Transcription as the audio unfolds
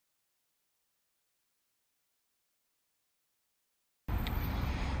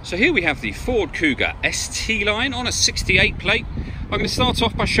So here we have the Ford Kuga ST line on a 68 plate. I'm going to start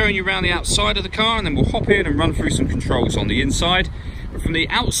off by showing you around the outside of the car, and then we'll hop in and run through some controls on the inside. But from the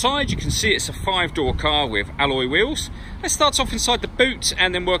outside you can see it's a 5-door car with alloy wheels. Let's start off inside the boot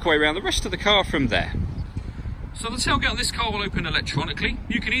and then work our way around the rest of the car from there. So the tailgate on this car will open electronically.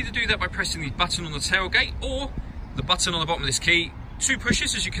 You can either do that by pressing the button on the tailgate or the button on the bottom of this key. 2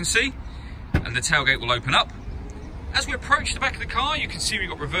 pushes, as you can see, and the tailgate will open up. As we approach the back of the car, you can see we've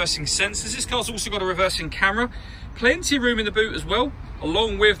got reversing sensors. This car's also got a reversing camera. Plenty of room in the boot as well,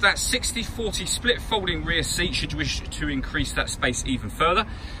 along with that 60-40 split folding rear seat should you wish to increase that space even further.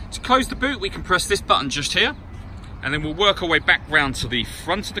 To close the boot, we can press this button just here, and then we'll work our way back round to the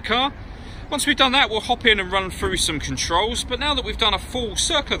front of the car. Once we've done that, we'll hop in and run through some controls. But now that we've done a full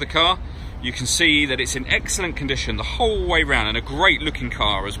circle of the car, you can see that it's in excellent condition the whole way round, and a great looking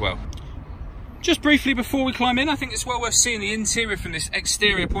car as well. Just briefly before we climb in, I think it's well worth seeing the interior from this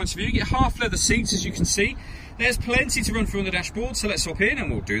exterior point of view. You get half leather seats, as you can see. There's plenty to run through on the dashboard, so let's hop in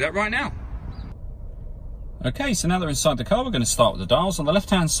and we'll do that right now. Okay, so now that we're inside the car, we're going to start with the dials. On the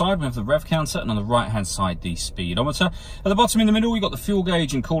left-hand side, we have the rev counter, and on the right-hand side, the speedometer. At the bottom in the middle, we've got the fuel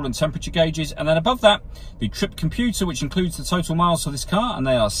gauge and coolant temperature gauges, and then above that, the trip computer, which includes the total miles for this car, and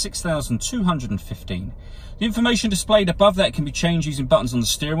they are 6,215. The information displayed above that can be changed using buttons on the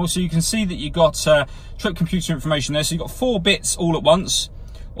steering wheel, so you can see that you've got trip computer information there. So you've got 4 bits all at once,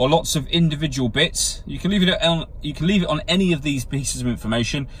 or lots of individual bits. You can leave it on any of these pieces of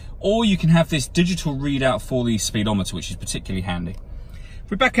information, or you can have this digital readout for the speedometer, which is particularly handy.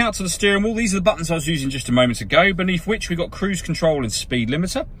 If we back out to the steering wheel, these are the buttons I was using just a moment ago, beneath which we've got cruise control and speed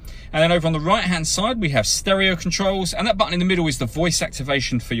limiter. And then over on the right hand side, we have stereo controls, and that button in the middle is the voice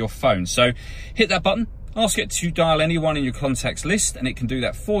activation for your phone. So hit that button, ask it to dial anyone in your contacts list, and it can do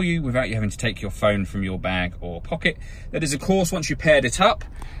that for you without you having to take your phone from your bag or pocket. That is, of course, once you paired it up,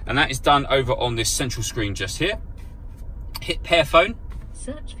 and that is done over on this central screen just here. Hit pair phone.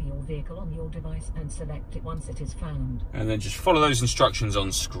 Search for your vehicle on your device and select it once it is found. And then just follow those instructions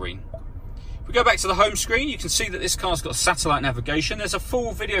on screen. If we go back to the home screen, you can see that this car's got satellite navigation. There's a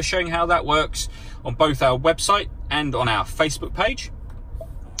full video showing how that works on both our website and on our Facebook page.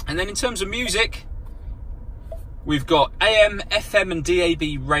 And then in terms of music, we've got AM, FM and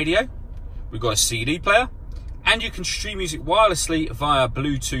DAB radio. We've got a CD player, and you can stream music wirelessly via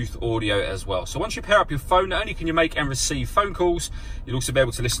Bluetooth audio as well. So once you pair up your phone, not only can you make and receive phone calls, you'll also be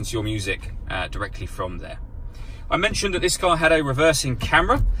able to listen to your music directly from there. I mentioned that this car had a reversing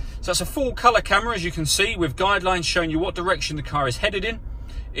camera. So that's a full color camera, as you can see, with guidelines showing you what direction the car is headed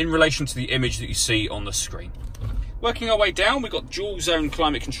in relation to the image that you see on the screen. Working our way down, we've got dual zone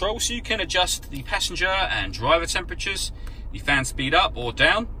climate control, so you can adjust the passenger and driver temperatures, the fan speed up or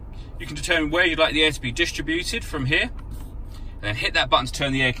down. You can determine where you'd like the air to be distributed from here, and then hit that button to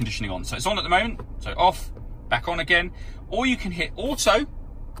turn the air conditioning on. So it's on at the moment, so off, back on again, or you can hit auto,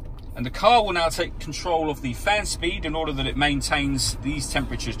 and the car will now take control of the fan speed in order that it maintains these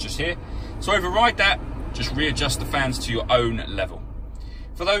temperatures just here. So override that, just readjust the fans to your own level.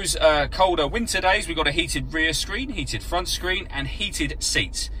 For those colder winter days, we've got a heated rear screen, heated front screen, and heated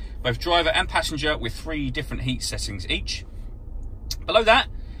seats, both driver and passenger, with 3 different heat settings each. Below that,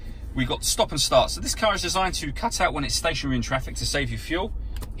 we've got stop and start. So this car is designed to cut out when it's stationary in traffic to save you fuel.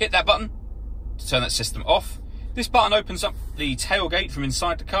 Hit that button to turn that system off. This button opens up the tailgate from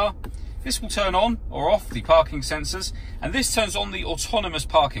inside the car. This will turn on or off the parking sensors, and this turns on the autonomous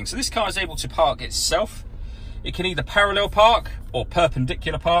parking. So this car is able to park itself. It can either parallel park or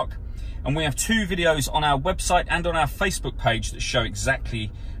perpendicular park, and we have 2 videos on our website and on our Facebook page that show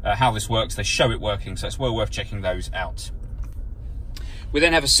exactly how this works. They show it working, so it's well worth checking those out. We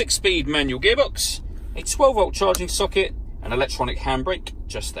then have a 6-speed manual gearbox, a 12-volt charging socket, and electronic handbrake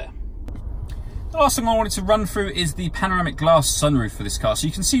just there. The last thing I wanted to run through is the panoramic glass sunroof for this car. So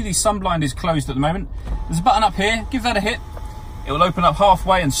you can see the sunblind is closed at the moment. There's a button up here, give that a hit. It will open up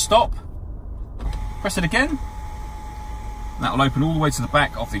halfway and stop. Press it again. That will open all the way to the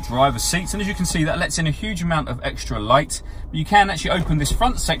back of the driver's seats, and as you can see, that lets in a huge amount of extra light. But you can actually open this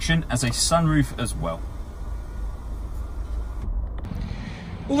front section as a sunroof as well.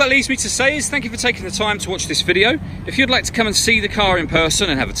 All that leaves me to say is thank you for taking the time to watch this video. If you'd like to come and see the car in person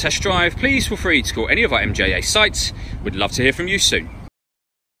and have a test drive, please feel free to call any of our MJA sites. We'd love to hear from you soon.